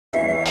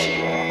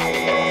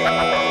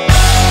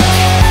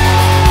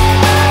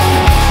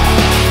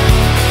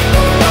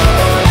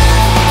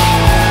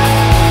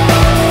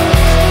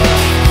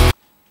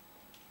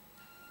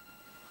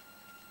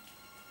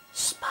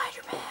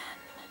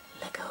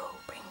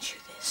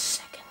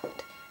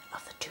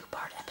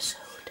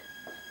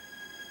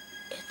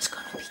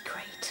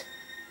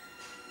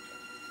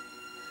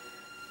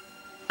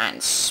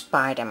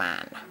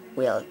Spiderman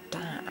will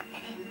die.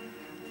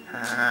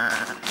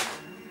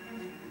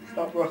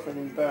 Stop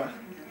listening there.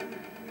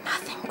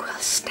 Nothing will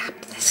stop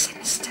the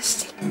Sinister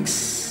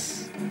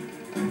Six.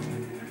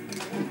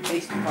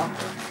 Taste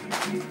proper.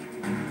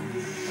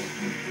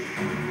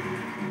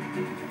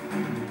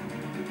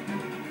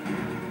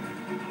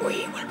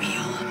 We will be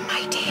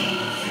almighty.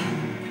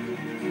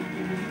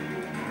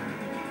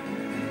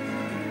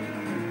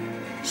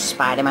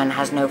 Spiderman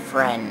has no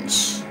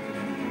friends,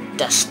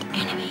 just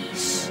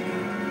enemies.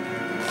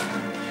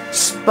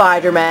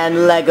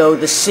 Spider-Man Lego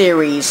The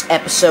Series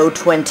Episode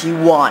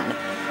 21,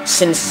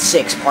 Sinister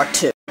Six Part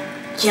 2.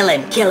 Kill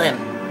him, kill him.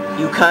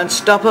 You can't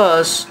stop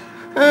us.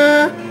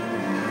 What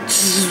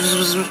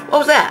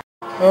was that?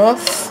 Oh.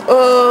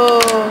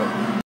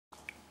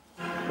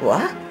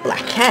 What?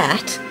 Black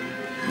Cat?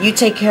 You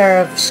take care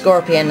of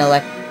Scorpion,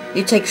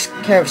 You take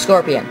care of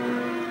Scorpion.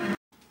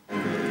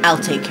 I'll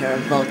take care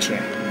of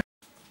Vulture.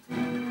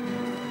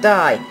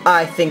 Die.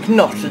 I think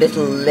not,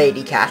 little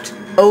lady cat.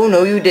 Oh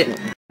no, you didn't.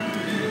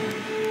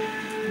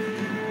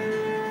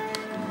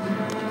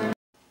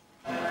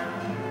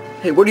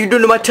 Hey, what are you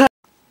doing to my tail?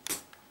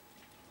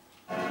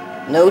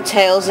 No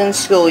tails in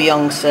school,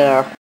 young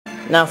sir.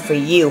 Now for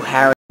you,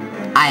 Harry.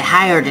 I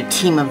hired a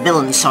team of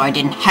villains so I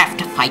didn't have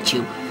to fight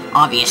you.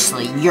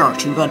 Obviously, you're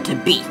too good to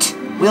beat.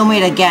 We'll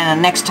meet again,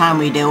 and next time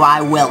we do, I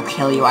will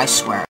kill you, I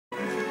swear.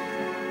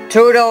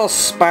 Toodles,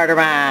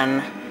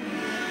 Spider-Man.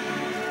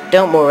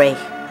 Don't worry,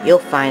 you'll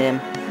find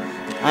him.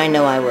 I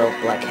know I will,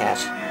 Black Cat.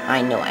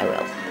 I know I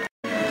will.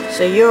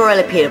 So you're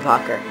really Peter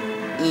Parker?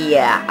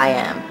 Yeah, I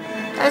am.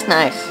 That's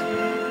nice.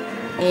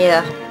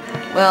 Yeah.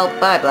 Well,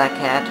 bye, Black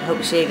Cat. Hope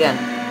to see you again.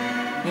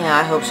 Yeah,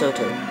 I hope so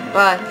too.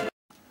 Bye.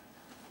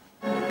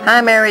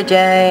 Hi, Mary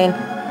Jane.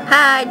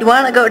 Hi, do you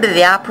want to go to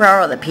the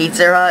opera or the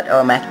Pizza Hut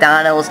or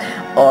McDonald's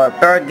or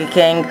Burger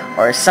King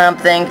or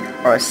something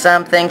or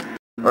something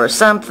or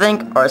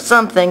something or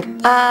something?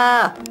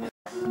 Ah!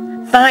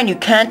 Fine, you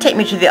can't take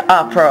me to the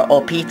opera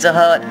or Pizza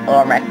Hut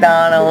or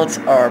McDonald's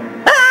or...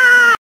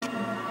 Ah!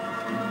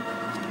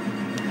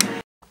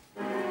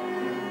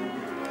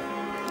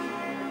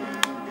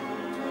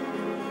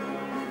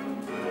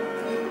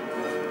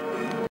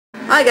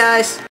 Hi,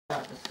 guys.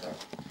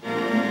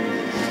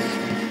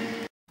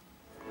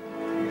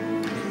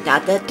 Da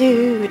da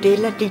do de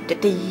la dee da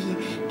dee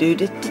do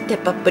da da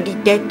ba ba dee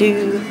da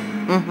do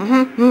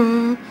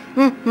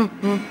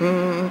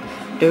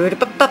do da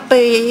ba ba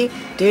bee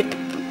do da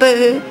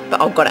ba.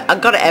 Oh god, I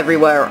got it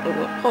everywhere.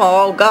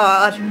 Oh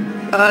god,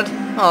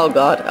 oh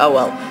god, oh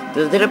well.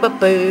 Do da ba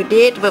boo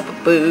dee da ba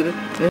boo.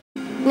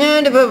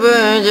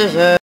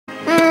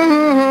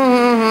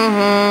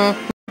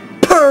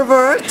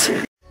 Pervert.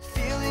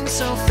 Feeling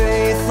so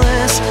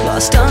faithless,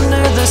 lost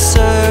under the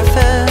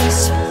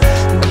surface.